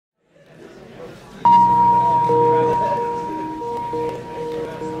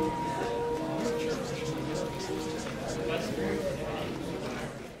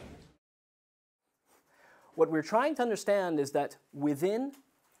we're trying to understand is that within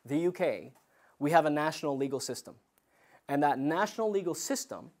the UK, we have a national legal system. And that national legal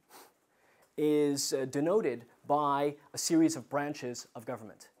system is denoted by a series of branches of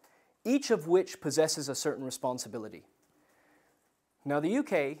government, each of which possesses a certain responsibility. Now, the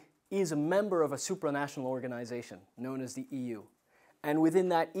UK is a member of a supranational organization known as the EU. And within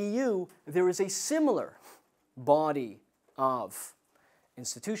that EU, there is a similar body of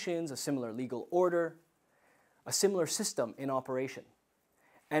institutions, a similar legal order, a similar system in operation.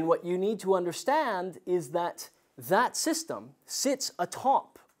 And what you need to understand is that that system sits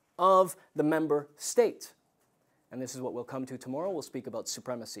atop of the member state. And this is what we'll come to tomorrow. We'll speak about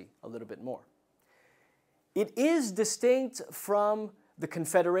supremacy a little bit more. It is distinct from the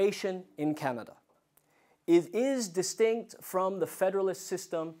Confederation in Canada. It is distinct from the federalist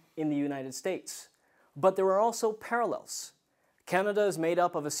system in the United States. But there are also parallels. Canada is made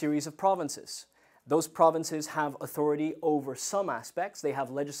up of a series of provinces. Those provinces have authority over some aspects. They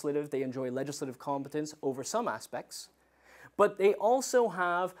enjoy legislative competence over some aspects. But they also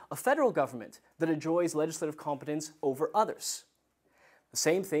have a federal government that enjoys legislative competence over others. The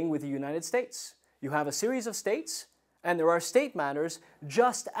same thing with the United States. You have a series of states, and there are state matters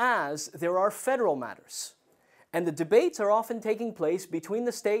just as there are federal matters. And the debates are often taking place between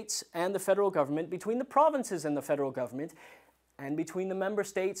the states and the federal government, between the provinces and the federal government, and between the member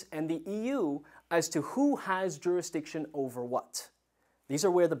states and the EU as to who has jurisdiction over what. These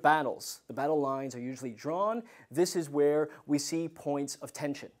are where the battle lines are usually drawn. This is where we see points of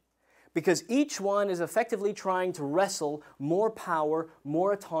tension. Because each one is effectively trying to wrestle more power,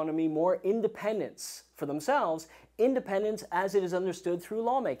 more autonomy, more independence for themselves, independence as it is understood through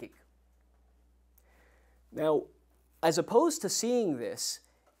lawmaking. Now, as opposed to seeing this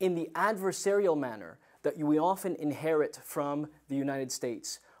in the adversarial manner that we often inherit from the United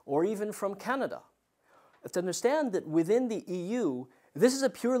States or even from Canada, let's understand that within the EU, this is a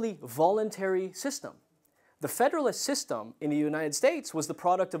purely voluntary system. The federalist system in the United States was the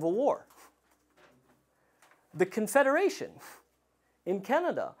product of a war. The Confederation in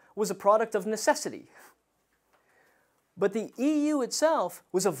Canada was a product of necessity. But the EU itself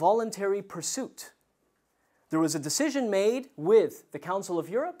was a voluntary pursuit. There was a decision made with the Council of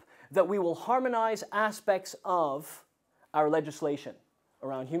Europe that we will harmonize aspects of our legislation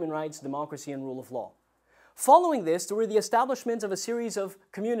around human rights, democracy, and rule of law. Following this, there were the establishment of a series of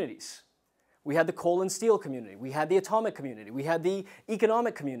communities. We had the coal and steel community, we had the atomic community, we had the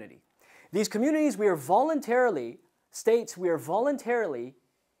economic community. These communities states we are voluntarily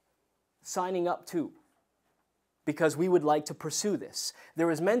signing up to because we would like to pursue this.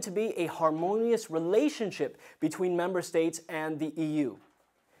 There is meant to be a harmonious relationship between member states and the EU.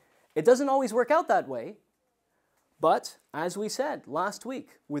 It doesn't always work out that way, but as we said last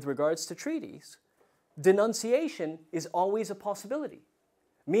week with regards to treaties, denunciation is always a possibility,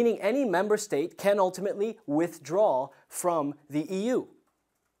 meaning any member state can ultimately withdraw from the EU.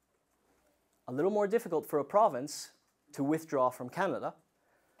 A little more difficult for a province to withdraw from Canada,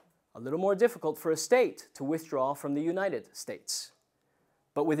 a little more difficult for a state to withdraw from the United States.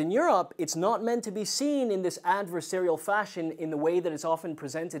 But within Europe, it's not meant to be seen in this adversarial fashion in the way that it's often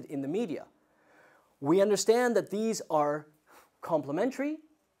presented in the media. We understand that these are complementary.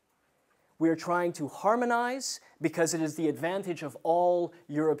 We are trying to harmonize because it is the advantage of all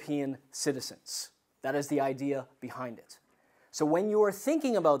European citizens. That is the idea behind it. So when you are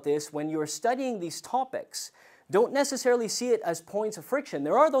thinking about this, when you are studying these topics, don't necessarily see it as points of friction.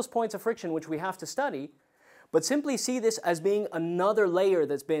 There are those points of friction which we have to study, but simply see this as being another layer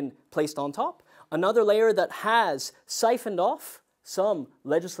that's been placed on top, another layer that has siphoned off some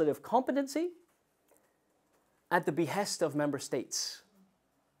legislative competency at the behest of member states.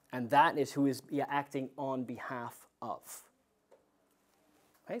 And that is who is acting on behalf of.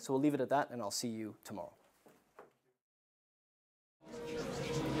 Okay, so we'll leave it at that, and I'll see you tomorrow.